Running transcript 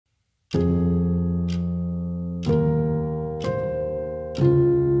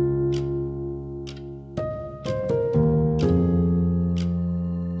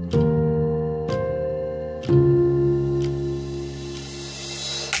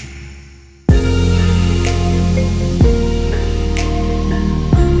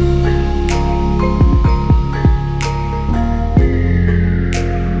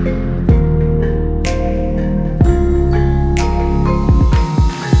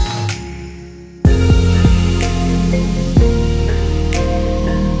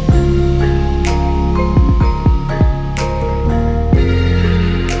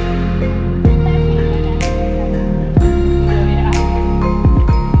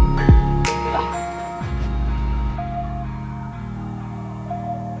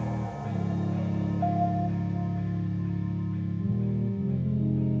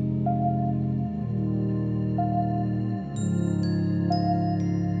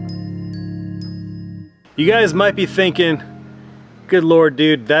You guys might be thinking, good Lord,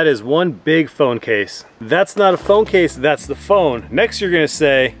 dude, that is one big phone case. That's not a phone case, that's the phone. Next you're gonna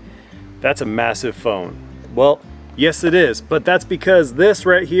say, that's a massive phone. Well, yes it is, but that's because this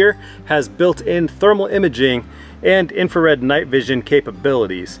right here has built-in thermal imaging and infrared night vision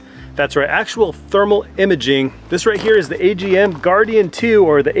capabilities. That's right, actual thermal imaging. This right here is the AGM Guardian 2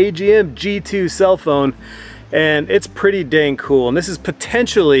 or the AGM G2 cell phone, and it's pretty dang cool. And this is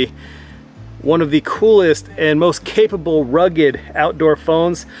potentially one of the coolest and most capable rugged outdoor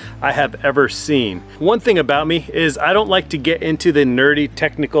phones I have ever seen. One thing about me is I don't like to get into the nerdy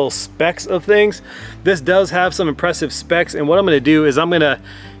technical specs of things. This does have some impressive specs, and what I'm gonna do is I'm gonna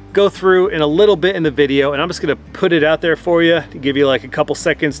go through in a little bit in the video, and I'm just gonna put it out there for you to give you like a couple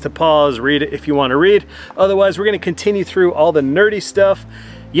seconds to pause, read it if you want to read. Otherwise, we're gonna continue through all the nerdy stuff.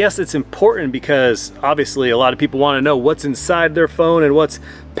 Yes, it's important because obviously a lot of people want to know what's inside their phone and what's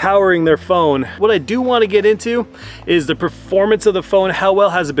powering their phone. What I do want to get into is the performance of the phone. How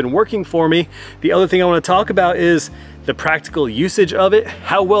well has it been working for me? The other thing I want to talk about is the practical usage of it,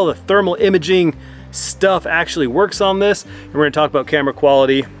 how well the thermal imaging stuff actually works on this, and we're going to talk about camera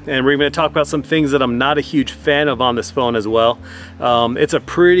quality, and we're going to talk about some things that I'm not a huge fan of on this phone as well. It's a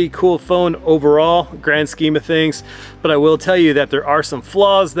pretty cool phone overall, grand scheme of things, but I will tell you that there are some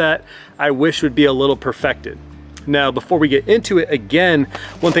flaws that I wish would be a little perfected. Now, before we get into it, again,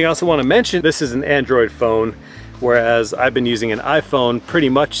 one thing I also want to mention, this is an Android phone, whereas I've been using an iPhone pretty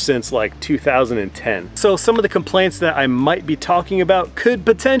much since like 2010. So some of the complaints that I might be talking about could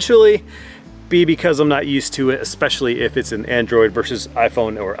potentially be because I'm not used to it, especially if it's an Android versus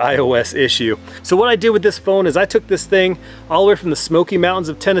iPhone or iOS issue. So what I did with this phone is I took this thing all the way from the Smoky Mountains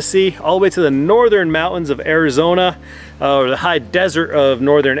of Tennessee all the way to the northern mountains of Arizona, or the high desert of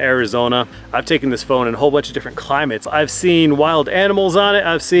northern Arizona. I've taken this phone in a whole bunch of different climates. I've seen wild animals on it.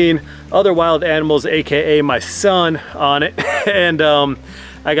 I've seen other wild animals, AKA my son, on it. And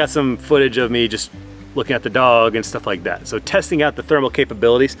I got some footage of me just looking at the dog and stuff like that. So testing out the thermal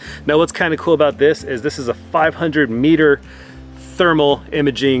capabilities. Now what's kind of cool about this is a 500-meter thermal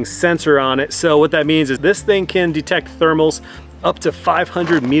imaging sensor on it. So what that means is this thing can detect thermals up to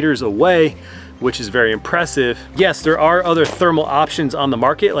 500 meters away, which is very impressive. Yes, there are other thermal options on the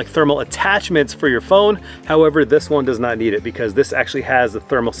market, like thermal attachments for your phone. However, this one does not need it because this actually has the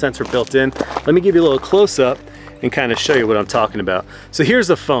thermal sensor built in. Let me give you a little close-up and kind of show you what I'm talking about. So here's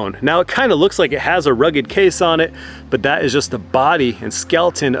the phone. Now it kind of looks like it has a rugged case on it, but that is just the body and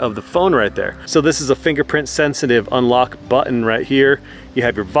skeleton of the phone right there. So this is a fingerprint sensitive unlock button right here. You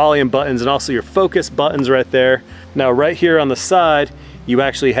have your volume buttons and also your focus buttons right there. Now right here on the side, you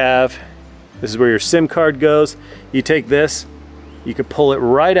actually have, this is where your SIM card goes. You take this, you can pull it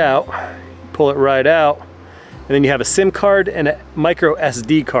right out, and then you have a SIM card and a micro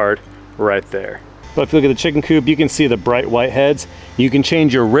SD card right there. But if you look at the chicken coop, you can see the bright white heads. You can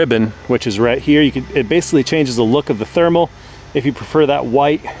change your ribbon, which is right here. It basically changes the look of the thermal. If you prefer that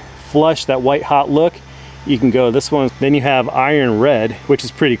white flush, that white hot look, you can go this one. Then you have iron red, which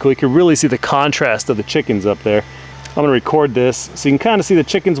is pretty cool. You can really see the contrast of the chickens up there. I'm gonna record this so you can kind of see the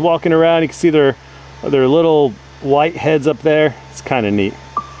chickens walking around. You can see their little white heads up there. It's kind of neat.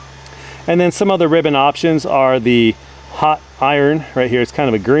 And then some other ribbon options are the hot iron right here. It's kind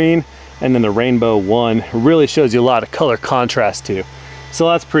of a green. And then the rainbow one really shows you a lot of color contrast too. So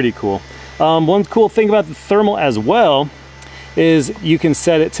that's pretty cool. One cool thing about the thermal as well is you can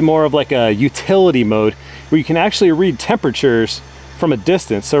set it to more of like a utility mode where you can actually read temperatures from a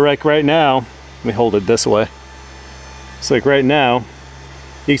distance. So like right now, let me hold it this way. So like right now,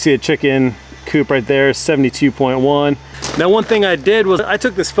 you can see a chicken coop right there, 72.1. Now one thing I did was I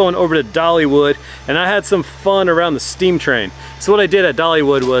took this phone over to Dollywood and I had some fun around the steam train. So what I did at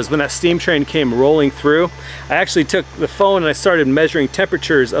Dollywood was when that steam train came rolling through, I actually took the phone and I started measuring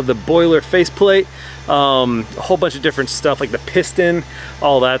temperatures of the boiler faceplate, a whole bunch of different stuff like the piston,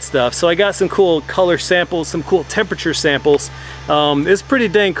 all that stuff. So I got some cool color samples, some cool temperature samples. It's pretty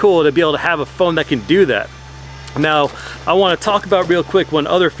dang cool to be able to have a phone that can do that. Now, I want to talk about real quick one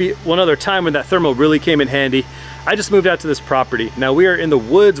other time when that thermal really came in handy. I just moved out to this property. Now we are in the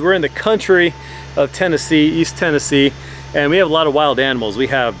woods, we're in the country of Tennessee, East Tennessee, and we have a lot of wild animals. We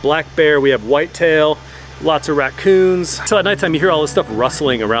have black bear, we have whitetail, lots of raccoons. So at nighttime you hear all this stuff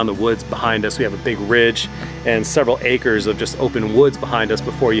rustling around the woods behind us. We have a big ridge and several acres of just open woods behind us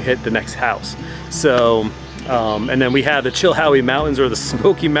before you hit the next house. So, and then we have the Chilhowie Mountains or the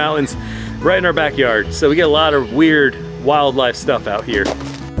Smoky Mountains right in our backyard. So we get a lot of weird wildlife stuff out here.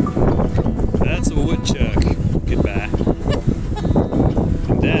 That's a woodchuck. Goodbye.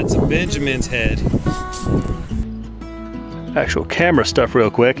 And that's a Benjamin's head. Actual camera stuff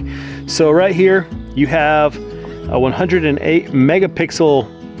real quick. So right here, You have a 108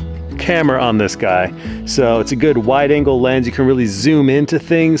 megapixel camera on this guy, so it's a good wide angle lens. You can really zoom into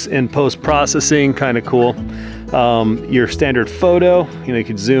things in post-processing, kind of cool. Your standard photo, you know, you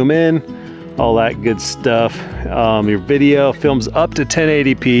can zoom in, all that good stuff. Your video films up to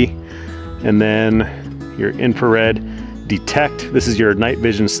 1080p, and then your infrared detect. This is your night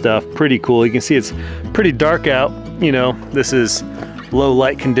vision stuff. Pretty cool. You can see it's pretty dark out. You know, this is low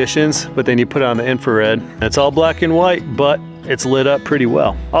light conditions, but then you put on the infrared. It's all black and white, but it's lit up pretty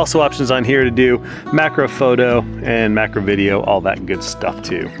well. Also options on here to do macro photo and macro video, all that good stuff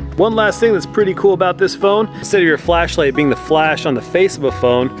too. One last thing that's pretty cool about this phone, instead of your flashlight being the flash on the face of a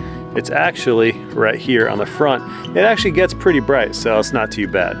phone, it's actually right here on the front. It actually gets pretty bright, so it's not too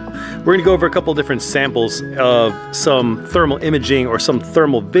bad. We're gonna go over a couple different samples of some thermal imaging or some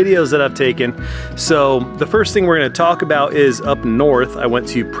thermal videos that I've taken. So the first thing we're gonna talk about is up north. I went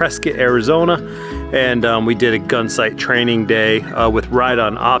to Prescott, Arizona, and we did a gun sight training day with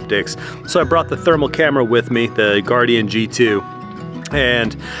Ride-On Optics. So I brought the thermal camera with me, the Guardian G2.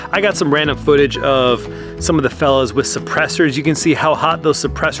 And I got some random footage of some of the fellas with suppressors. You can see how hot those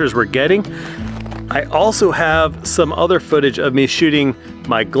suppressors were getting. I also have some other footage of me shooting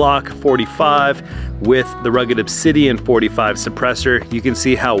my Glock 45 with the Rugged Obsidian 45 suppressor. You can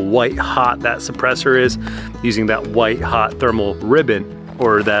see how white hot that suppressor is using that white hot thermal ribbon,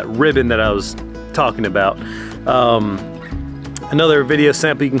 or that ribbon that I was talking about. Another video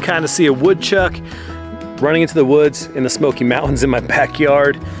sample, you can kind of see a woodchuck running into the woods in the Smoky Mountains in my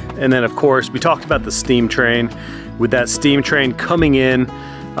backyard. And then of course, we talked about the steam train. With that steam train coming in,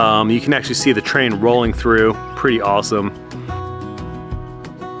 you can actually see the train rolling through. Pretty awesome.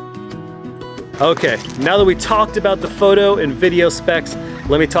 Okay, now that we talked about the photo and video specs,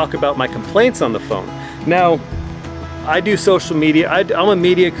 let me talk about my complaints on the phone. Now, I do social media. I'm a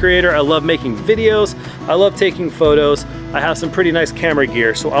media creator. I love making videos. I love taking photos. I have some pretty nice camera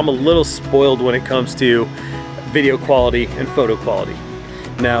gear, so I'm a little spoiled when it comes to video quality and photo quality.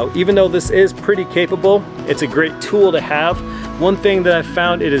 Now, even though this is pretty capable, it's a great tool to have. One thing that I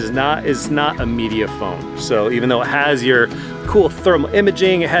found it is not a media phone. So even though it has your cool thermal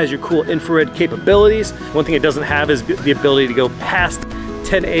imaging, it has your cool infrared capabilities, one thing it doesn't have is the ability to go past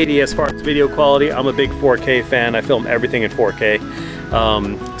 1080 as far as video quality. I'm a big 4K fan. I film everything in 4K.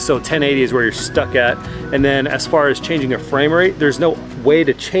 So 1080 is where you're stuck at. And then as far as changing a frame rate, there's no way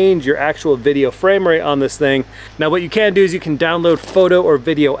to change your actual video frame rate on this thing. Now what you can do is you can download photo or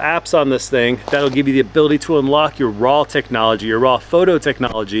video apps on this thing. That'll give you the ability to unlock your raw technology, your raw photo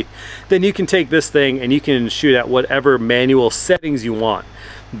technology. Then you can take this thing and you can shoot at whatever manual settings you want.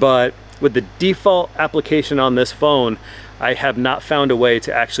 But with the default application on this phone, I have not found a way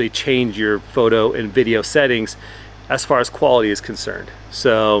to actually change your photo and video settings as far as quality is concerned.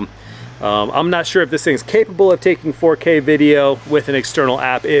 So I'm not sure if this thing's capable of taking 4K video with an external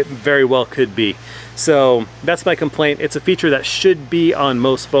app. It very well could be. So that's my complaint. It's a feature that should be on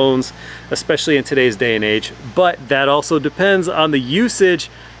most phones, especially in today's day and age, but that also depends on the usage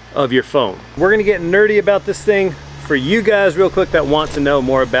of your phone. We're gonna get nerdy about this thing. For you guys real quick that want to know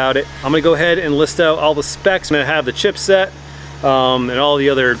more about it, I'm gonna go ahead and list out all the specs. I'm gonna have the chipset and all the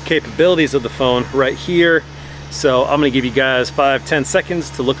other capabilities of the phone right here. So I'm gonna give you guys 5-10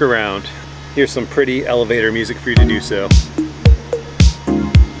 seconds to look around. Here's some pretty elevator music for you to do so.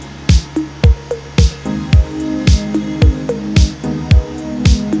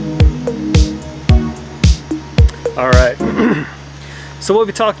 All right. So what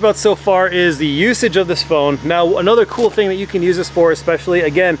we talked about so far is the usage of this phone. Now, another cool thing that you can use this for, especially,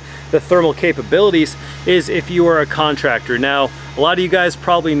 again, the thermal capabilities, is if you are a contractor. Now, a lot of you guys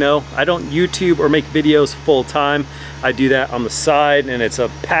probably know, I don't YouTube or make videos full time. I do that on the side, and it's a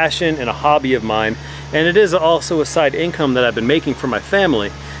passion and a hobby of mine. And it is also a side income that I've been making for my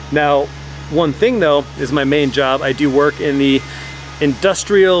family. Now, one thing though, is my main job. I do work in the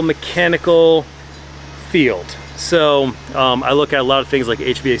industrial mechanical field. So I look at a lot of things like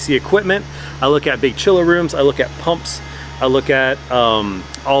HVAC equipment. I look at big chiller rooms. I look at pumps. I look at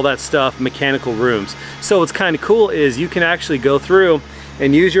all that stuff, mechanical rooms. So what's kind of cool is you can actually go through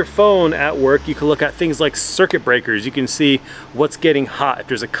and use your phone at work. You can look at things like circuit breakers. You can see what's getting hot. If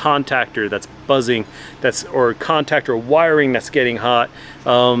there's a contactor that's buzzing, or contactor wiring that's getting hot.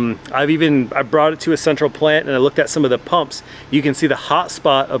 I brought it to a central plant and I looked at some of the pumps. You can see the hot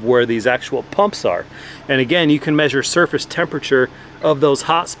spot of where these actual pumps are. And again, you can measure surface temperature of those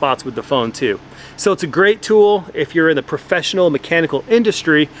hot spots with the phone too. So it's a great tool if you're in the professional mechanical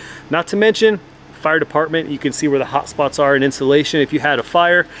industry, not to mention fire department, you can see where the hot spots are in insulation. If you had a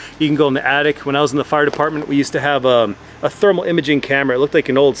fire, you can go in the attic. When I was in the fire department, we used to have a thermal imaging camera. It looked like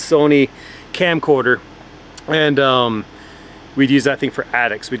an old Sony camcorder, and we'd use that thing for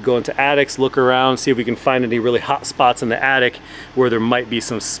attics. We'd go into attics, look around, see if we can find any really hot spots in the attic where there might be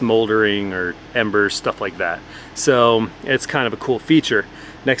some smoldering or embers, stuff like that. So it's kind of a cool feature.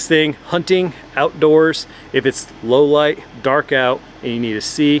 Next thing, hunting outdoors. If it's low light, dark out, and you need to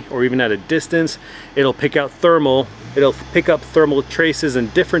see, or even at a distance, it'll pick up thermal traces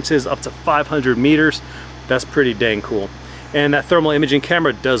and differences up to 500 meters. That's pretty dang cool. And that thermal imaging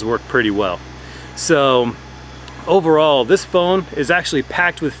camera does work pretty well. So overall, this phone is actually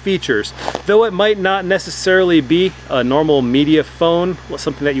packed with features. Though it might not necessarily be a normal media phone,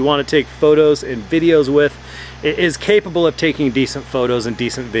 something that you want to take photos and videos with, it is capable of taking decent photos and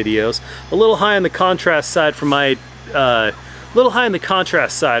decent videos. A little high on the contrast side for my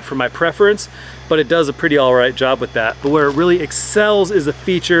preference, but it does a pretty alright job with that. But where it really excels is the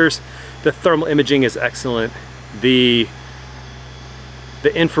features. The thermal imaging is excellent. The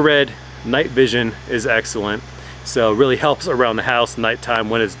infrared night vision is excellent. So it really helps around the house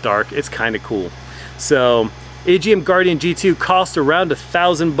nighttime when it's dark. It's kind of cool. So AGM Guardian G2 costs around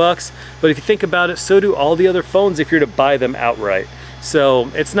 $1,000, but if you think about it, so do all the other phones if you're to buy them outright. So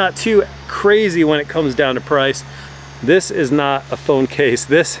it's not too crazy when it comes down to price. This is not a phone case.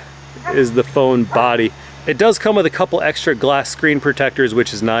 This is the phone body. It does come with a couple extra glass screen protectors,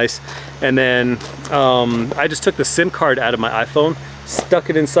 which is nice. And then I just took the SIM card out of my iPhone,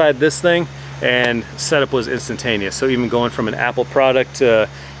 stuck it inside this thing, and setup was instantaneous. So even going from an Apple product to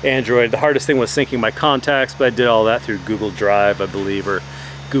Android, the hardest thing was syncing my contacts, but I did all that through Google Drive, I believe, or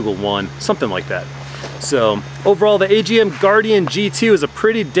Google One, something like that. So overall, the AGM Guardian G2 is a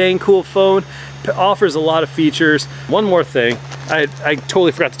pretty dang cool phone. It offers a lot of features. One more thing, I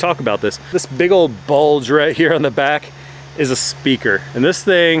totally forgot to talk about this. This big old bulge right here on the back is a speaker, and this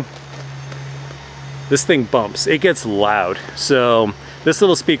thing bumps. It gets loud. So this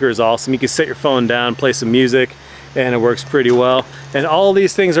little speaker is awesome. You can set your phone down, play some music, and it works pretty well. And all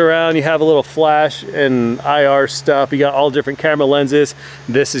these things around, you have a little flash and IR stuff. You got all different camera lenses.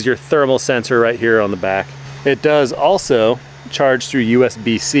 This is your thermal sensor right here on the back. It does also charge through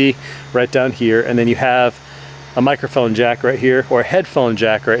USB-C right down here, and then you have a microphone jack right here, or a headphone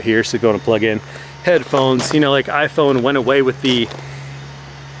jack right here, so go and plug in headphones. You know, like iPhone went away with the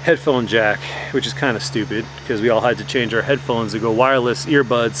headphone jack, which is kind of stupid because we all had to change our headphones to go wireless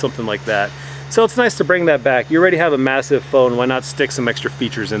earbuds, something like that. So it's nice to bring that back. You already have a massive phone, why not stick some extra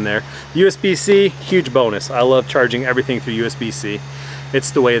features in there? USB-C, huge bonus. I love charging everything through USB-C.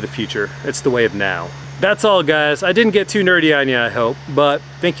 It's the way of the future. It's the way of now. That's all, guys. I didn't get too nerdy on you, I hope, but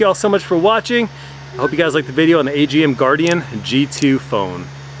thank you all so much for watching. I hope you guys liked the video on the AGM Guardian G2 phone.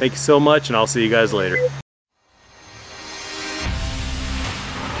 Thank you so much, and I'll see you guys later.